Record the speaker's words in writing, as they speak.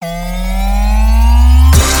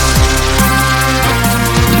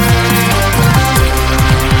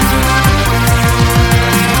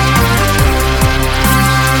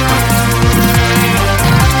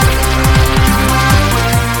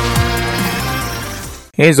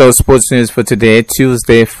Here's our sports news for today,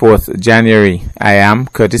 Tuesday, 4th January. I am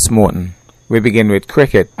Curtis Morton. We begin with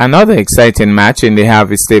cricket. Another exciting match in the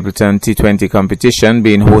Harvey Stapleton T20 competition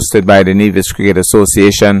being hosted by the Nevis Cricket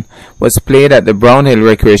Association was played at the Brownhill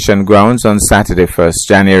Recreation Grounds on Saturday, 1st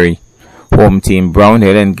January. Home team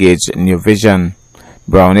Brownhill engaged New Vision.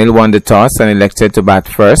 Brownhill won the toss and elected to bat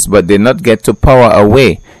first but did not get to power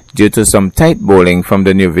away due to some tight bowling from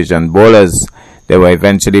the New Vision bowlers. They were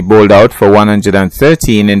eventually bowled out for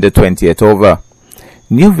 113 in the 20th over.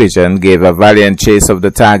 New Vision gave a valiant chase of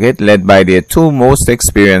the target led by their two most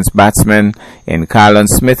experienced batsmen in Carlon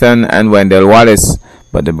Smithen and Wendell Wallace,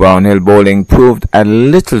 but the Brownhill bowling proved a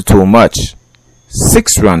little too much.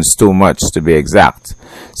 6 runs too much to be exact.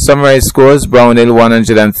 Summarized scores: Brownhill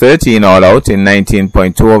 113 all out in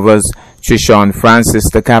 19.2 overs. Trishawn Francis,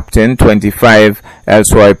 the captain, 25,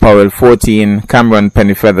 Elsroy Powell 14, Cameron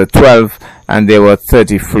Pennyfeather 12, and there were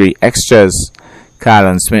 33 extras.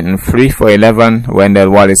 Carlon Smitten 3 for 11,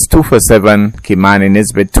 Wendell Wallace 2 for 7, Kimani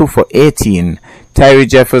Nisbet 2 for 18, Tyree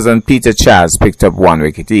Jeffers and Peter Chas picked up 1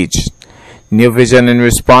 wicket each. New Vision in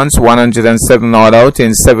response, 107 all out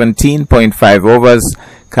in 17.5 overs.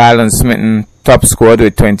 Carlon Smitten top scored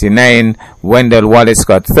with 29, Wendell Wallace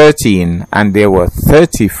got 13, and there were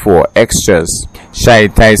 34 extras. Shai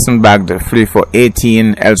Tyson bagged 3 for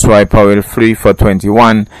 18, Elsroy Powell 3 for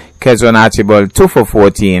 21, Kezron Archibald 2 for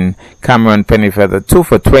 14, Cameron Pennyfeather 2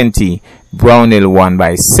 for 20. Brownhill won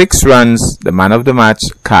by 6 runs. The man of the match,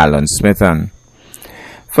 Carlon Smithen.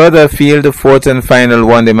 Further afield, the fourth and final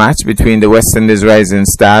one-day match between the West Indies Rising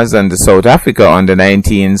Stars and the South Africa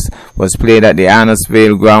Under-19s was played at the Arnos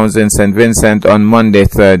Vale grounds in St. Vincent on Monday,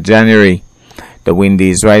 3rd January. The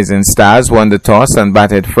Windies Rising Stars won the toss and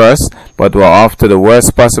batted first, but were off to the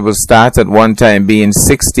worst possible start, at one time being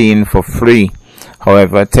 16 for 3.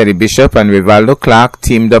 However, Teddy Bishop and Rivaldo Clark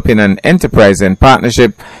teamed up in an enterprising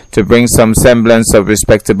partnership to bring some semblance of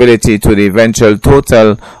respectability to the eventual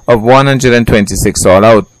total of 126 all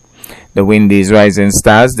out. The Windies Rising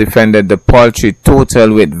Stars defended the paltry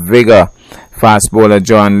total with vigor. Fast bowler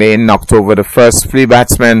John Lane knocked over the first 3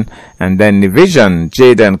 batsmen, and then Division,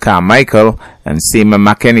 Jaden Carmichael and Seamer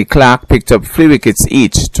McKenny Clark picked up 3 wickets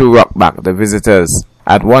each to rock back the visitors.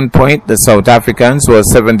 At one point, the South Africans were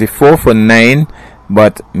 74 for 9,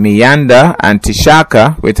 but Miyanda and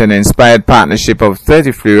Tishaka, with an inspired partnership of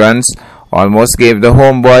 33 runs, almost gave the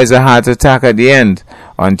homeboys a heart attack at the end,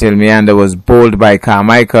 until Miyanda was bowled by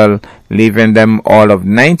Carmichael, leaving them all of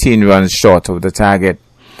 19 runs short of the target.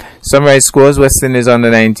 Summarized scores: West Indies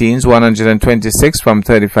Under-19s 126 from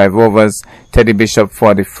 35 overs, Teddy Bishop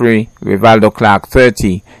 43, Rivaldo Clark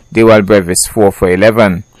 30, Dewald Brevis 4 for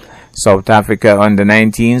 11. South Africa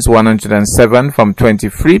Under-19s 107 from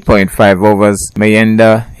 23.5 overs.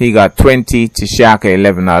 Mayenda, he got 20, Tishaka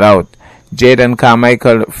 11 not out. Jaden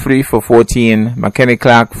Carmichael 3 for 14, McKenny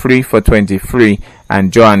Clark 3 for 23,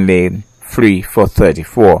 and John Lane 3 for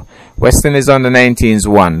 34. West Indies Under-19s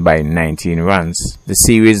won by 19 runs. The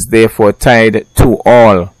series therefore tied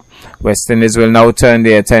 2-2. West Indies will now turn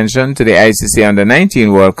their attention to the ICC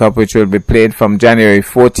Under-19 World Cup, which will be played from January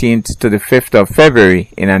 14th to the 5th of February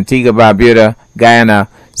in Antigua Barbuda, Guyana,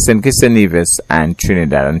 St. Kitts and Nevis, and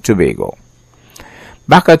Trinidad and Tobago.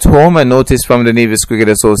 Back at home, a notice from the Nevis Cricket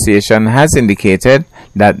Association has indicated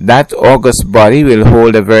that August body will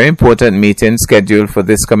hold a very important meeting scheduled for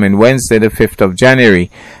this coming Wednesday, the 5th of January,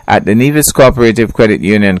 at the Nevis Cooperative Credit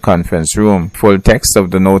Union Conference Room. Full text of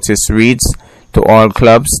the notice reads: to all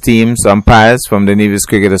clubs, teams, umpires from the Nevis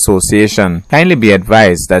Cricket Association, kindly be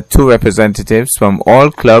advised that 2 representatives from all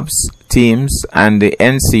clubs, teams, and the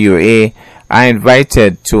NCUA are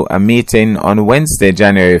invited to a meeting on Wednesday,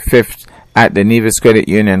 January 5th at the Nevis Credit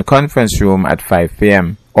Union Conference Room at 5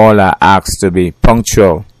 p.m. All are asked to be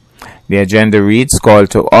punctual. The agenda reads: call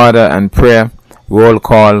to order and prayer, roll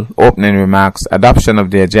call, opening remarks, adoption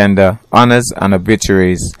of the agenda, honors and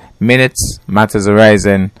obituaries, minutes, matters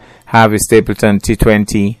arising, Harvey Stapleton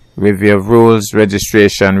T20, review of rules,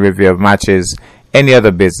 registration, review of matches, any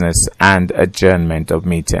other business, and adjournment of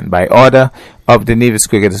meeting. By order of the Nevis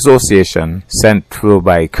Cricket Association, sent through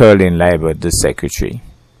by Curlin Liebert, the Secretary.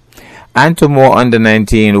 And to more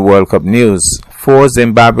Under-19 World Cup news. 4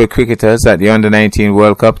 Zimbabwe cricketers at the Under-19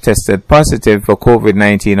 World Cup tested positive for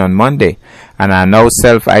COVID-19 on Monday and are now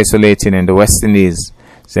self-isolating in the West Indies.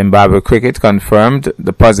 Zimbabwe Cricket confirmed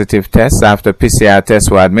the positive tests after PCR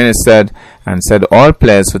tests were administered and said all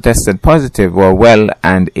players who tested positive were well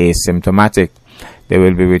and asymptomatic. They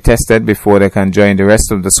will be retested before they can join the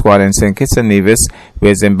rest of the squad in St. Kitts and Nevis,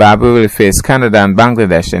 where Zimbabwe will face Canada and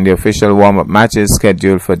Bangladesh in the official warm-up matches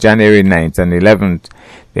scheduled for January 9th and 11th.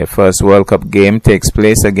 Their first World Cup game takes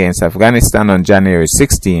place against Afghanistan on January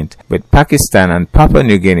 16th, with Pakistan and Papua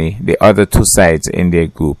New Guinea the other two sides in their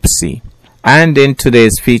Group C. And in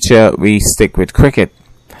today's feature, we stick with cricket.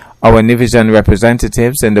 Our Nivision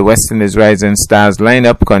representatives in the West Indies Rising Stars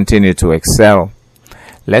lineup continue to excel.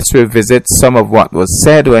 Let's revisit some of what was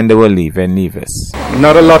said when they were leaving Nevis.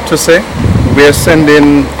 Not a lot to say. We're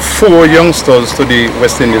sending 4 youngsters to the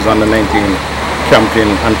West Indies Under-19 camp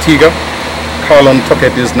in Antigua. Carlon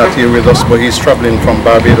Tuckett is not here with us, but he's traveling from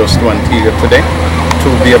Barbados to Antigua today to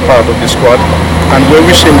be a part of the squad. And we're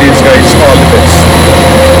wishing these guys all the best.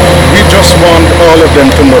 We just want all of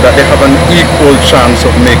them to know that they have an equal chance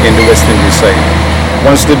of making the West Indies side.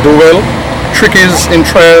 Once they do well, trick is in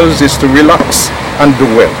trials is to relax and do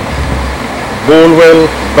well. Bowl well,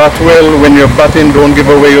 bat well. When you're batting, don't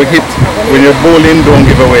give away your hit. When you're bowling, don't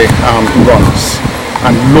give away runs.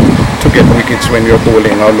 And look to get wickets when you're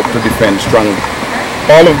bowling, or look to defend strongly.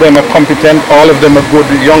 All of them are competent, all of them are good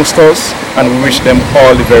youngsters, and we wish them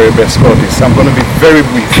all the very best for this. I'm going to be very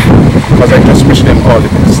brief, because I just wish them all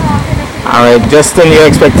the best. Alright, Justin, your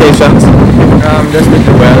expectations? Just to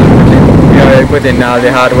do well. We already put in all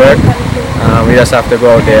the hard work. We just have to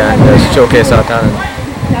go out there and just showcase our talent.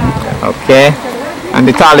 Okay. And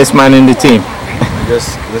the tallest man in the team?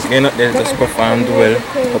 Just get out there, just perform well.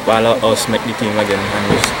 Hope all of us make the team again and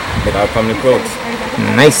just make our family proud.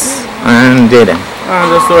 Nice. And Jaden?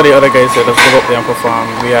 Just so the other guys said, just go up there and perform.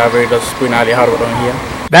 We are very just putting all the hard work on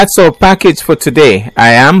here. That's our package for today. I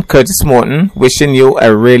am Curtis Morton, wishing you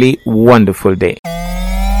a really wonderful day.